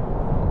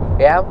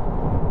 Yeah?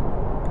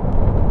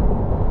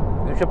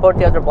 You support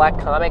the other black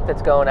comic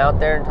that's going out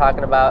there and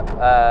talking about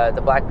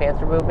the Black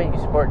Panther movement.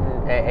 You support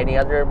any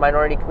other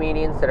minority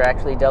comedians that are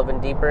actually delving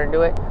deeper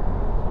into it.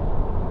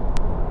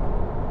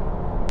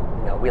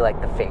 No, we like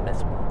the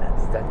famous one.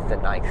 That's the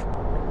nice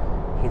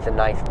one. He's a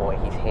nice boy.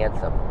 He's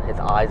handsome. His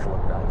eyes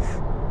look nice.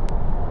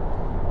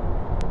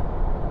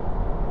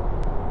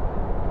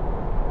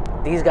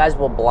 These guys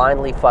will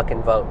blindly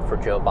fucking vote for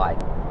Joe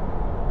Biden.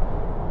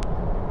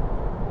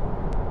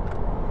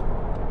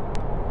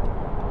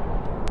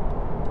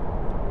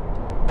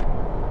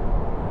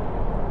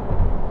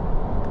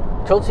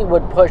 Tulsi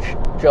would push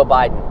Joe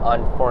Biden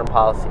on foreign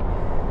policy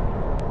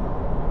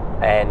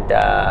and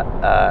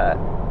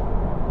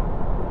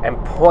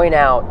point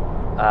out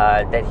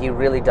that he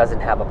really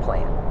doesn't have a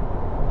plan.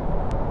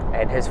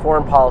 And his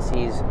foreign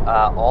policies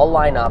all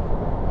line up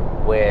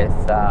with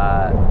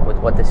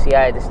what the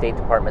CIA, the State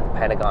Department, the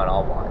Pentagon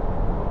all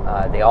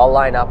want. They all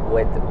line up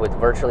with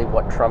virtually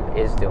what Trump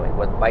is doing,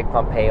 what Mike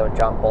Pompeo and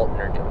John Bolton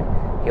are doing.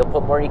 He'll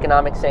put more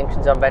economic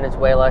sanctions on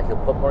Venezuela. He'll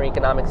put more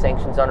economic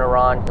sanctions on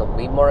Iran. He'll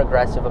be more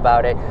aggressive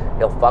about it.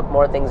 He'll fuck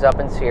more things up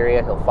in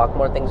Syria. He'll fuck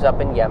more things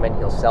up in Yemen.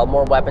 He'll sell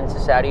more weapons to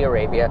Saudi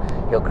Arabia.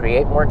 He'll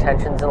create more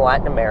tensions in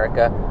Latin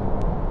America.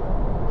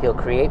 He'll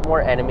create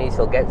more enemies.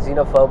 He'll get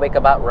xenophobic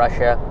about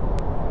Russia.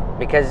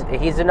 Because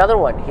he's another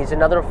one. He's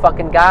another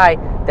fucking guy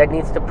that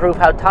needs to prove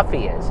how tough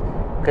he is.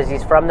 Because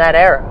he's from that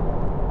era.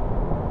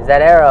 Is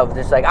that era of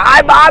just like,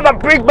 I'm a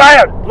big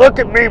man. Look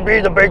at me be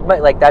the big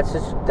man. Like, that's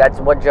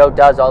what Joe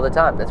does all the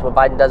time. That's what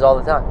Biden does all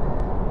the time.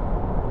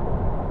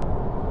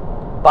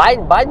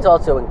 Biden's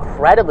also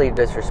incredibly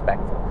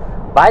disrespectful.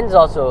 Biden's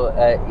also,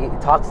 he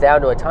talks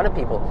down to a ton of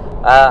people.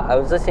 I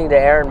was listening to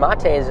Aaron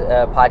Mate's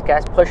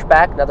podcast,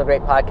 Pushback, another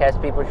great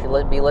podcast people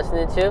should be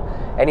listening to.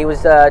 And he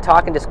was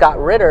talking to Scott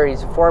Ritter.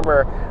 He's a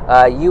former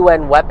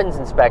UN weapons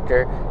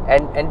inspector.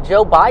 And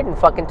Joe Biden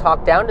fucking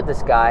talked down to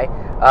this guy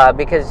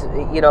because,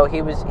 you know,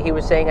 he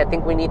was saying, I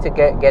think we need to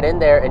get in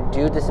there and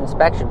do this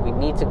inspection. We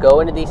need to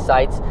go into these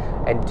sites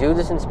and do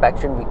this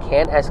inspection. We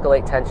can't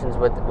escalate tensions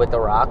with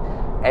Iraq.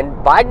 And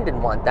Biden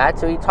didn't want that,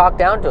 so he talked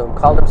down to him,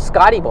 called him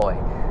Scotty Boy.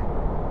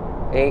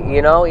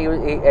 You know, he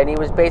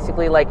was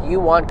basically like, you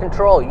want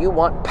control, you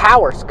want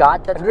power,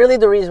 Scott. That's really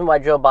the reason why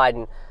Joe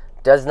Biden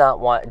did not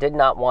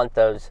want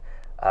those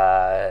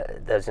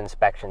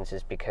inspections,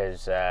 is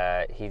because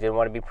he didn't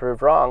want to be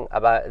proved wrong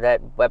about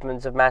that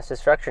weapons of mass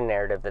destruction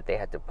narrative that they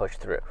had to push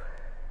through.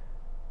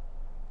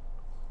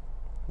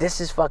 This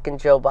is fucking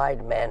Joe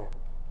Biden, man.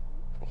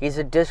 He's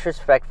a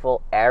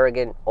disrespectful,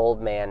 arrogant old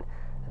man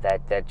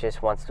that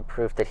just wants to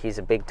prove that he's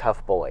a big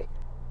tough boy.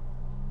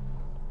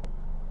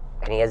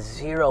 And he has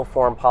zero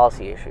foreign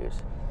policy issues.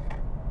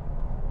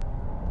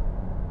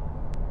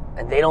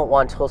 And they don't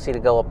want Tulsi to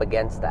go up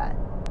against that.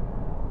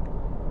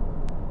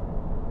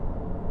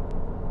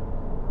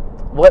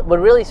 What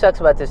really sucks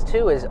about this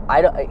too is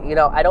I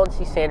don't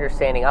see Sanders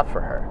standing up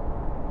for her.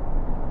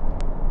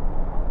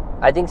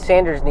 I think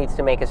Sanders needs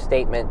to make a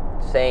statement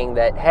saying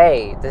that,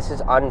 hey, this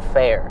is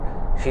unfair.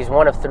 She's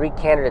one of 3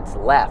 candidates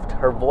left.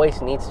 Her voice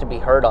needs to be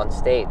heard on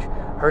stage.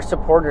 Her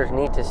supporters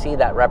need to see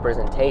that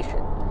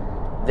representation.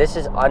 This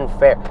is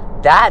unfair.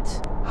 That's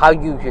how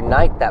you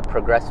unite that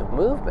progressive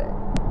movement.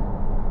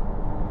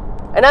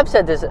 And I've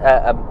said this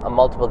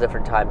multiple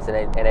different times, and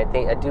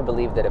I do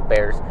believe that it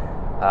bears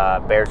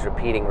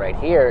repeating right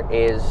here.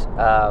 Is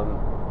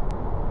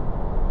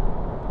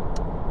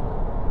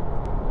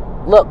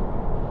look,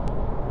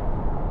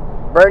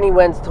 Bernie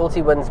wins,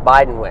 Tulsi wins,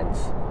 Biden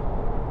wins,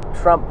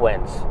 Trump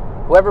wins,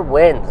 whoever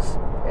wins,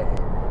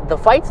 the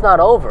fight's not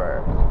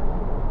over.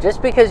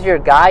 Just because your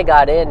guy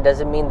got in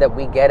doesn't mean that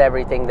we get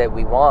everything that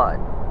we want.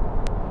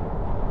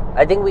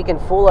 I think we can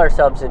fool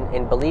ourselves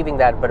in believing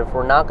that, but if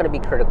we're not going to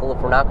be critical,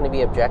 if we're not going to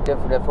be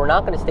objective, and if we're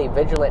not going to stay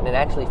vigilant and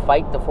actually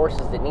fight the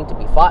forces that need to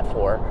be fought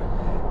for,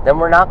 then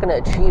we're not going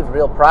to achieve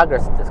real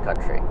progress in this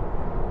country.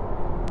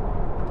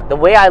 The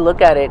way I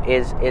look at it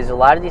is a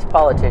lot of these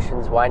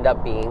politicians wind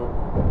up being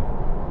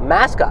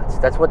mascots.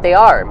 That's what they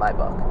are in my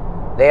book.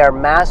 They are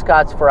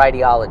mascots for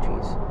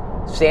ideologies.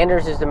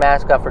 Sanders is the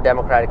mascot for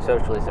democratic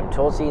socialism.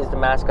 Tulsi is the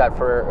mascot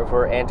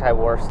for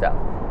anti-war stuff.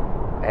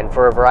 And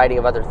for a variety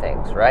of other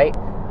things, right?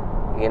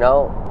 You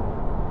know?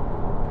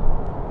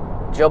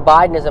 Joe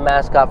Biden is a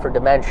mascot for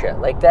dementia.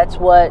 Like, that's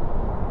what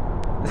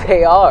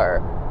they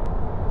are.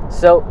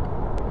 So,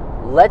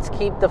 let's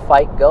keep the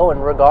fight going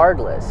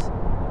regardless.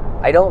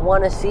 I don't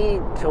want to see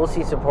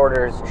Tulsi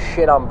supporters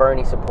shit on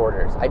Bernie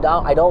supporters. I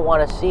don't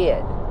want to see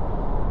it.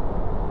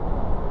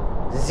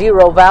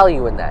 Zero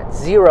value in that.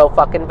 Zero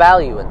fucking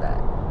value in that.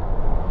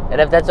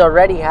 And if that's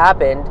already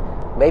happened,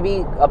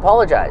 maybe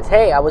apologize.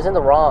 Hey, I was in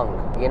the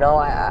wrong. You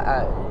know,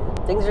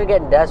 things are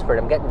getting desperate.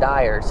 I'm getting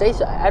dire. Say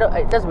so.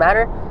 It doesn't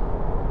matter.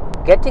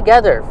 Get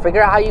together.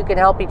 Figure out how you can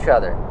help each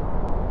other.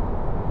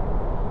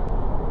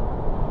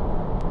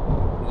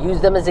 Use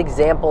them as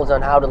examples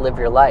on how to live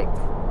your life.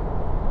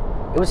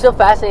 It was so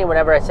fascinating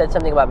whenever I said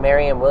something about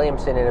Marianne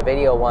Williamson in a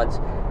video once.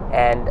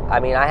 And, I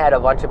mean, I had a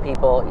bunch of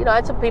people, I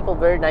had some people,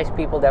 very nice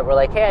people that were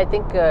like, hey, I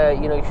think,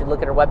 you should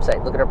look at her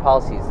website, look at her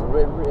policies,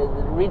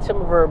 read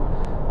some of her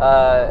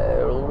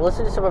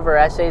listen to some of her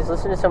essays,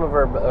 listen to some of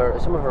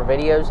her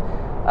videos,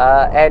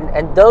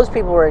 and those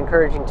people were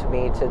encouraging to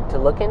me to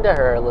look into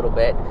her a little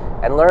bit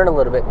and learn a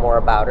little bit more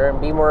about her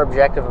and be more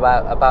objective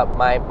about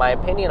my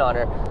opinion on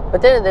her.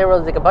 But then there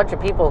was like a bunch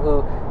of people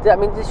who, I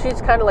mean,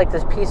 she's kind of like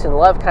this peace and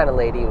love kind of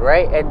lady,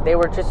 right? And they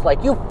were just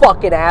like, "You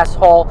fucking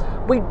asshole!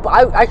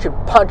 I should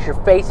punch your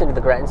face into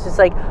the ground." It's just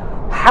like,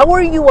 how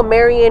are you a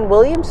Marianne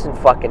Williamson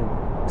fucking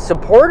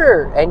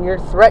supporter and you're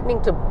threatening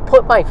to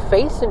put my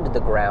face into the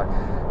ground?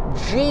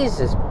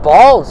 Jesus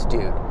balls,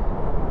 dude.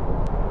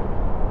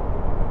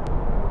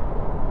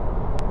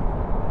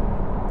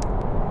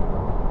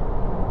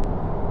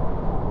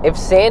 If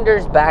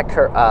Sanders backed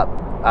her up,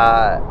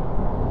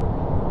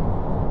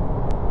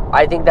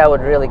 I think that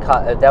would really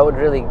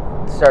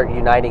start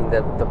uniting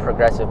the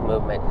progressive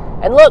movement.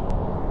 And look,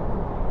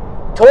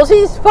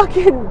 Tulsi's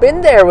fucking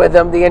been there with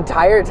them the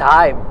entire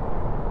time.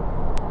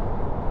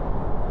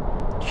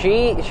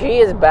 She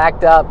has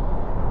backed up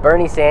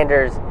Bernie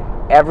Sanders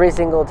every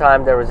single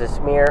time there was a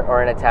smear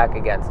or an attack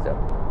against him.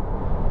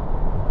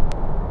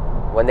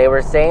 When they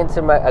were saying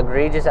some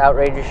egregious,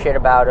 outrageous shit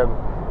about him,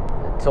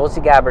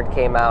 Tulsi Gabbard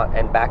came out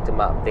and backed him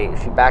up.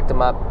 She backed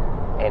him up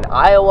in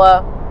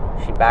Iowa.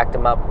 She backed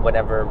him up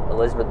whenever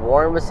Elizabeth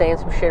Warren was saying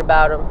some shit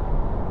about him.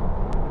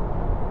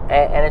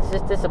 And it's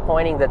just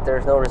disappointing that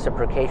there's no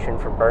reciprocation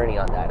for Bernie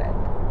on that end.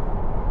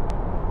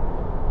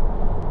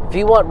 If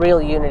you want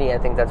real unity, I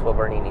think that's what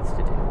Bernie needs to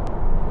do.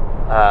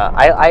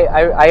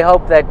 I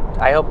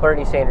hope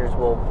Bernie Sanders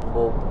will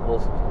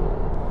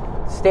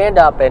stand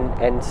up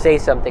and say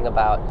something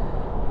about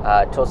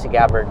Tulsi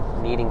Gabbard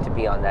needing to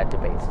be on that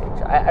debate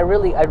stage. I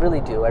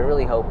really do. I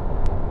really hope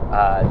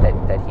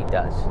that he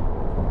does.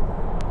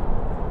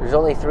 There's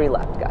only 3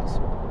 left, guys.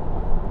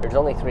 There's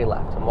only 3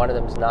 left, and one of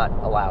them is not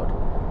allowed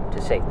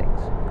to say things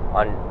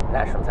on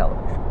national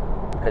television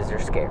because they're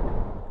scared.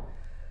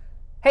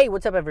 Hey,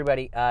 what's up,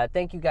 everybody?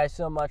 Thank you guys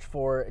so much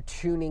for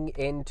tuning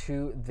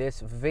into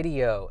this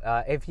video.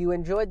 If you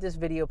enjoyed this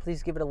video,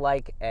 please give it a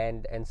like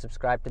and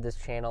subscribe to this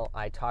channel.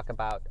 I talk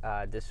about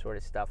this sort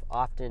of stuff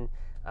often.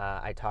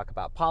 I talk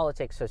about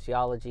politics,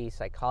 sociology,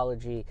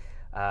 psychology,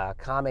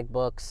 comic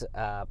books,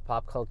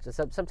 pop culture.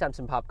 Sometimes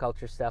some pop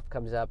culture stuff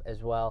comes up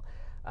as well.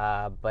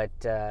 But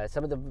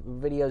some of the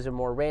videos are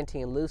more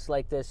ranty and loose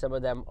like this. Some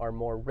of them are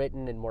more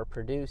written and more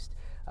produced.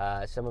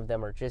 Some of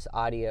them are just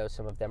audio.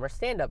 Some of them are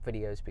stand-up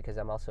videos because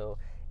I'm also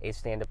a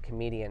stand-up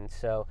comedian.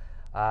 So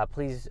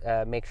please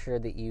make sure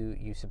that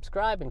you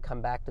subscribe and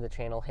come back to the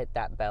channel. Hit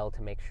that bell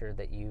to make sure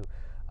that you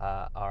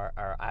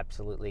are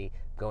absolutely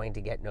going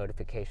to get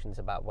notifications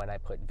about when I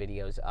put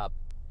videos up.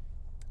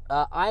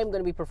 I'm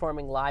going to be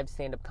performing live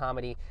stand-up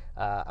comedy.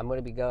 I'm going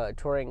to be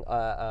touring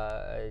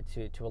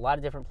to a lot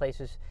of different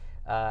places.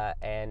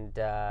 And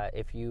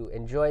if you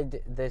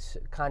enjoyed this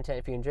content,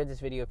 if you enjoyed this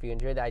video, if you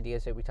enjoyed the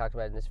ideas that we talked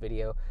about in this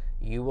video,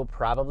 you will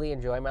probably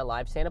enjoy my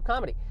live stand-up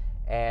comedy.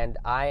 And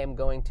I am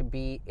going to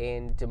be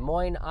in Des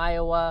Moines,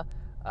 Iowa,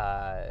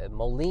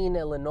 Moline,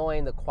 Illinois,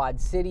 in the Quad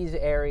Cities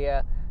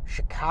area,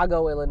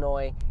 Chicago,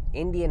 Illinois,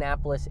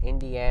 Indianapolis,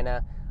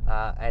 Indiana.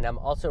 And I'm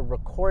also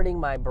recording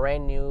my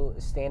brand new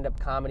stand-up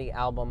comedy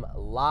album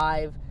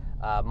live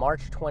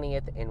March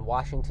 20th in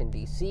Washington,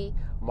 D.C.,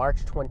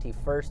 March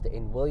 21st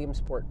in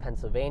Williamsport,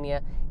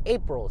 Pennsylvania,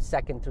 April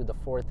 2nd through the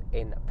 4th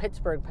in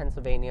Pittsburgh,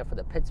 Pennsylvania for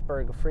the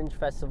Pittsburgh Fringe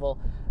Festival.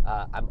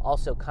 I'm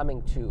also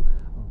coming to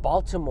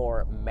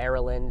Baltimore,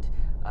 Maryland.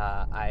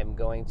 I'm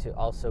going to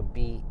also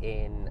be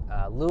in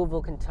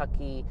Louisville,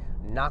 Kentucky,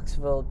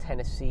 Knoxville,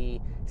 Tennessee,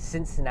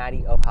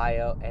 Cincinnati,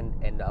 Ohio,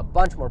 and a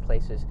bunch more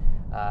places.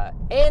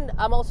 And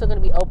I'm also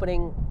going to be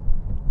opening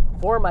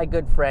for my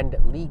good friend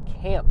Lee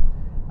Camp.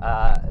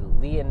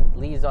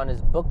 Lee's on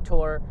his book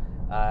tour,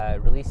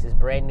 released his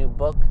brand new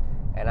book,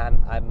 and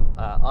I'm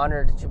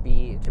honored to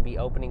be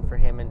opening for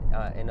him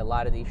in a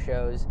lot of these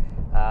shows.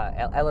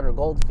 Eleanor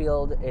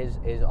Goldfield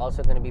is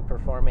also going to be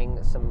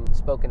performing some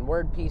spoken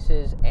word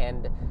pieces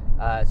and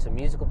some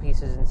musical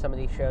pieces in some of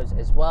these shows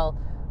as well.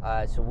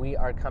 So we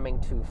are coming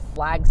to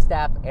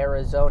Flagstaff,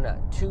 Arizona,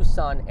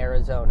 Tucson,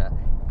 Arizona,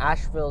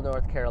 Asheville,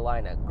 North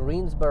Carolina,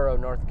 Greensboro,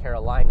 North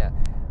Carolina,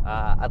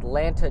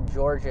 Atlanta,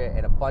 Georgia,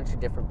 and a bunch of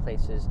different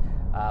places.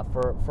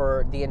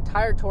 For the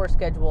entire tour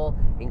schedule,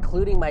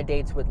 including my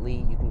dates with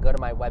Lee, you can go to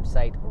my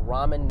website,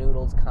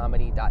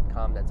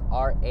 ramennoodlescomedy.com. That's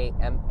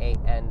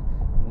RAMAN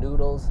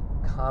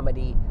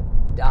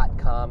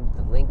noodlescomedy.com.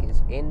 The link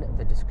is in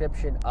the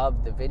description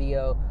of the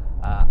video.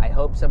 I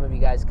hope some of you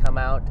guys come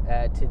out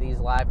to these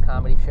live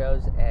comedy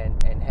shows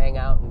and hang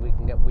out, and we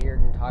can get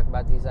weird and talk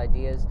about these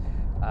ideas.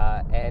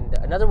 And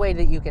another way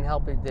that you can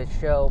help this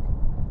show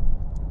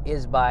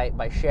is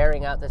by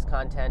sharing out this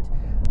content.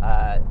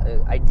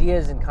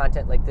 Ideas and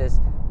content like this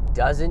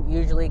doesn't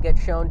usually get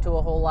shown to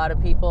a whole lot of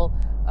people,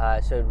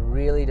 so it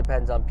really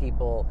depends on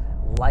people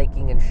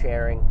liking and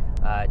sharing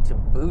to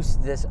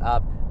boost this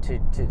up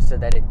so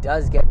that it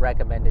does get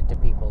recommended to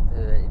people,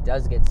 so that it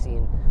does get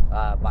seen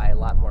by a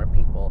lot more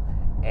people.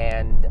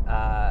 And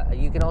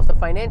you can also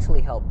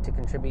financially help to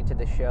contribute to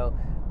the show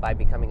by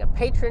becoming a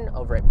patron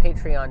over at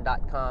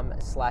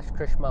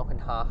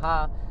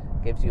patreon.com/KrishMohanHaha.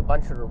 Gives you a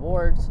bunch of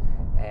rewards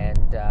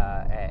and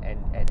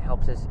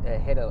helps us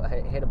hit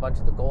a bunch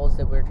of the goals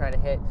that we're trying to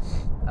hit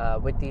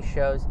with these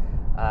shows.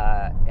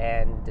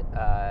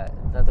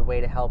 Another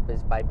way to help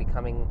is by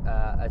becoming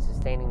a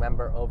sustaining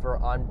member over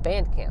on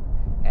Bandcamp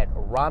at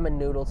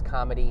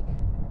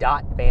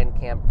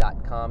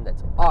ramennoodlescomedy.bandcamp.com.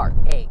 That's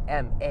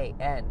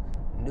RAMAN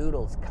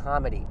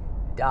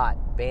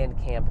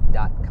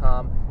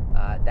noodlescomedy.bandcamp.com.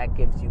 That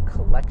gives you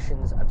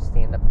collections of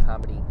stand-up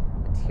comedy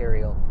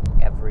material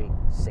every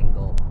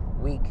single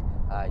week.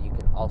 You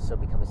can also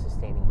become a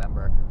sustaining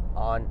member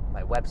on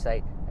my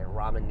website at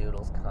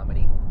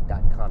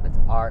ramennoodlescomedy.com. That's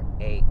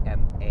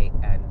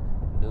RAMAN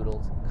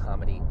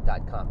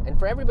noodlescomedy.com. And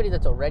for everybody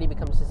that's already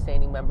become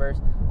sustaining members,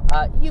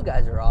 you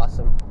guys are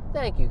awesome.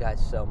 Thank you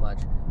guys so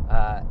much.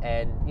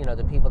 And you know,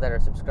 the people that are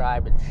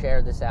subscribed and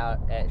share this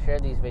out, share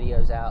these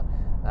videos out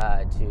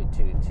to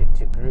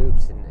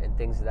groups and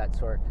things of that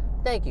sort.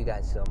 Thank you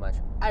guys so much.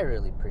 I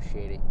really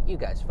appreciate it. You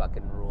guys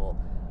fucking rule.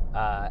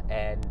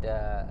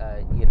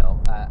 You know,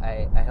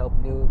 I hope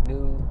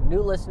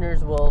new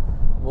listeners will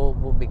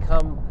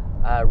become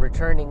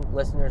returning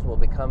listeners, will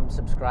become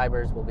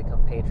subscribers, will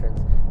become patrons,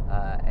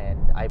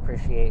 and I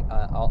appreciate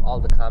all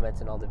the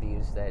comments and all the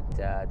views that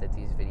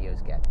these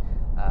videos get.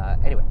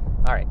 Anyway,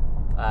 all right.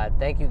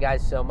 Thank you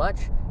guys so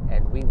much,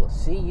 and we will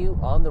see you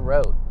on the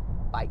road.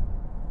 Bye.